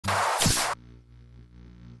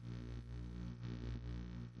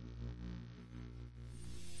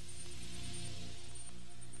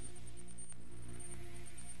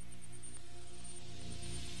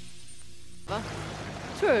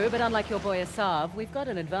True, but unlike your boy Asav, we've got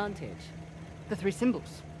an advantage. The three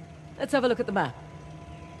symbols. Let's have a look at the map.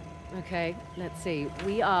 Okay, let's see.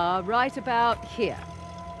 We are right about here.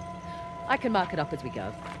 I can mark it up as we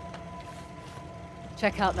go.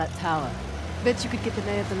 Check out that tower. Bet you could get the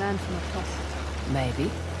lay of the land from up top. Maybe.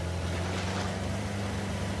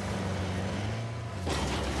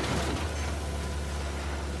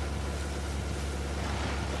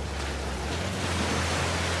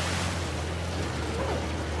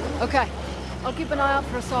 Okay, I'll keep an eye out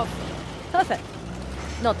for Asav. Perfect.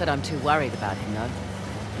 Not that I'm too worried about him, though.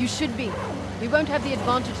 You should be. We won't have the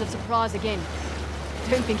advantage of surprise again.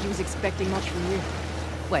 Don't think he was expecting much from you.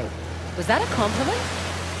 Wait, was that a compliment?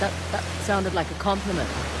 That sounded like a compliment.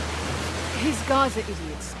 His guys are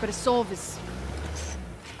idiots, but Asav is...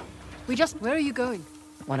 Where are you going?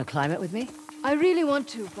 Want to climb it with me? I really want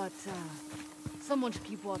to, but someone should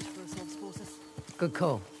keep watch for Asav's forces. Good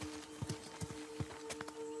call.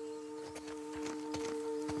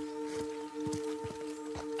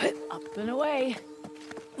 Up and away.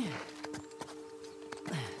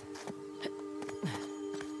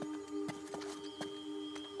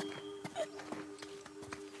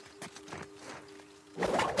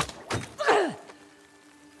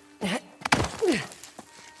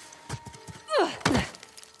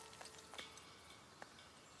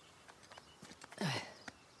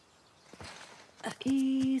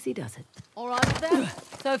 Easy does it. All right with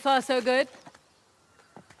that? So far, so good.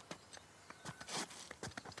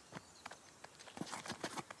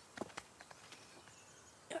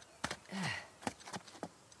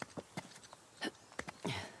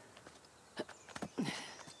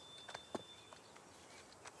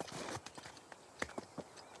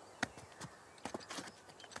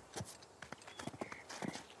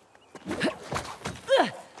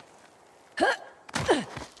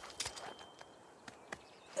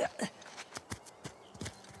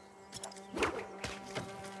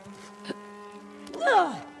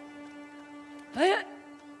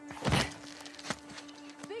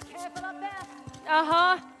 Be careful up there.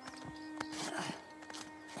 Uh-huh.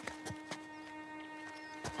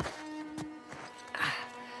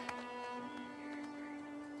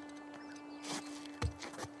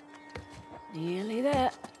 Nearly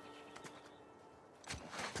there.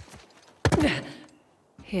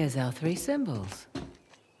 Here's our three symbols.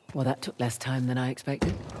 Well, that took less time than I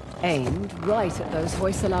expected. Aimed right at those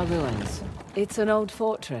Hoysala ruins. It's an old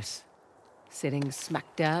fortress, sitting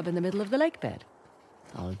smack dab in the middle of the lake bed.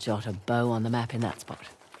 I'll jot a bow on the map in that spot.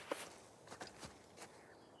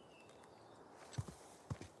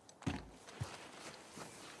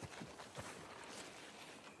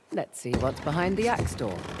 Let's see what's behind the axe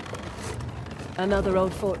door. Another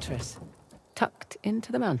old fortress, tucked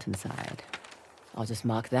into the mountainside. I'll just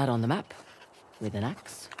mark that on the map with an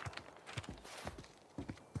axe.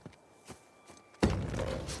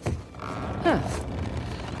 Huh.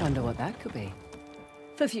 Wonder what that could be.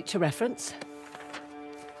 For future reference.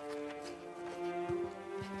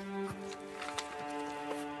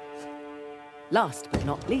 Last but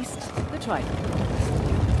not least, the trident.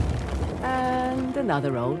 And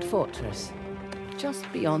another old fortress,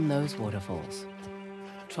 just beyond those waterfalls.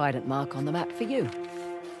 Trident mark on the map for you.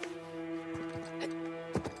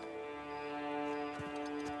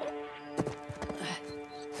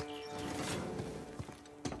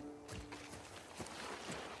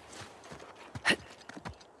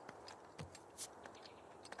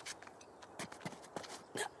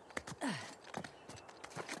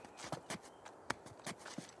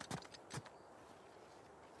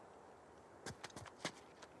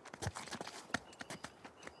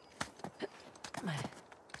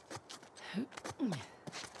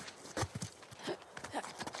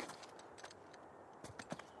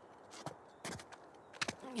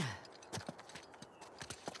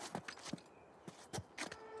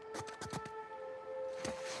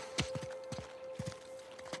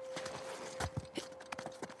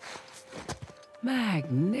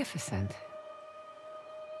 Magnificent.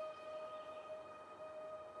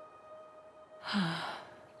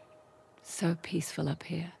 So peaceful up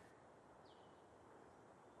here.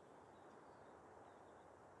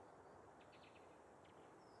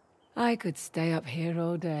 I could stay up here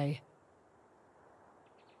all day.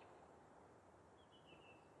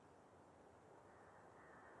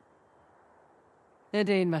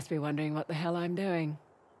 Nadine must be wondering what the hell I'm doing.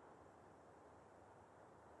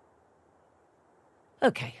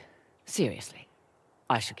 Okay, seriously,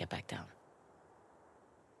 I should get back down.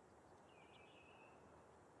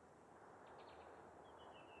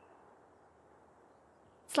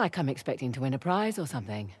 It's like I'm expecting to win a prize or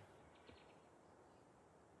something.